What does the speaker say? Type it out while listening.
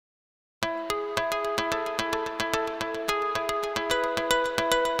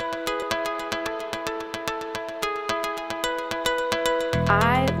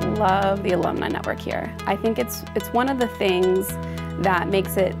love the alumni network here. I think it's one of the things that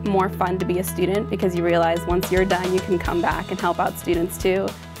makes it more fun to be a student, because you realize once you're done, you can come back and help out students too.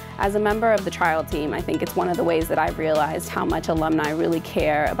 As a member of the trial team, I think it's one of the ways that I've realized how much alumni really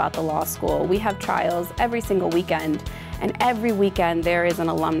care about the law school. We have trials every single weekend, and every weekend there is an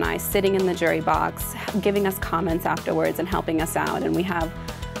alumni sitting in the jury box, giving us comments afterwards and helping us out. And we have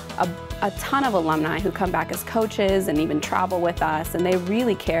a ton of alumni who come back as coaches and even travel with us, and they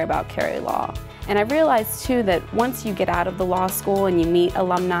really care about Carey Law. And I've realized too that once you get out of the law school and you meet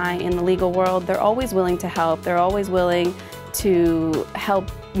alumni in the legal world, they're always willing to help. They're always willing to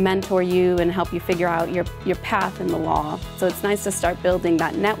help mentor you and help you figure out your path in the law. So it's nice to start building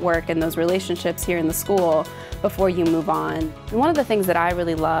that network and those relationships here in the school before you move on. And one of the things that I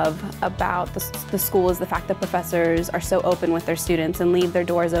really love about the school is the fact that professors are so open with their students and leave their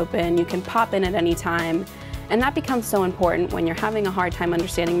doors open. You can pop in at any time. And that becomes so important when you're having a hard time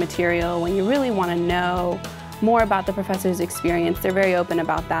understanding material, when you really want to know more about the professor's experience. They're very open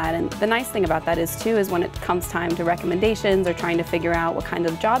about that. And the nice thing about that is when it comes time to recommendations or trying to figure out what kind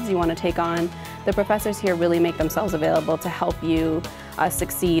of jobs you want to take on, the professors here really make themselves available to help you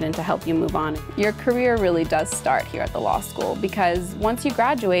succeed and to help you move on. Your career really does start here at the law school, because once you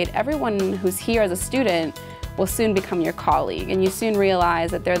graduate, everyone who's here as a student will soon become your colleague, and you soon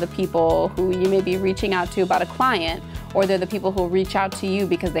realize that they're the people who you may be reaching out to about a client, or they're the people who reach out to you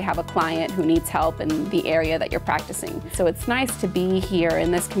because they have a client who needs help in the area that you're practicing. So it's nice to be here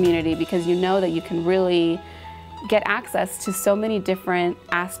in this community because you know that you can really get access to so many different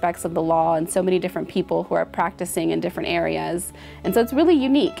aspects of the law and so many different people who are practicing in different areas. And so it's really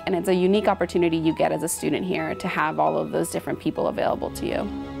unique, and it's a unique opportunity you get as a student here to have all of those different people available to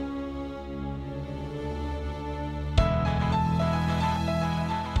you.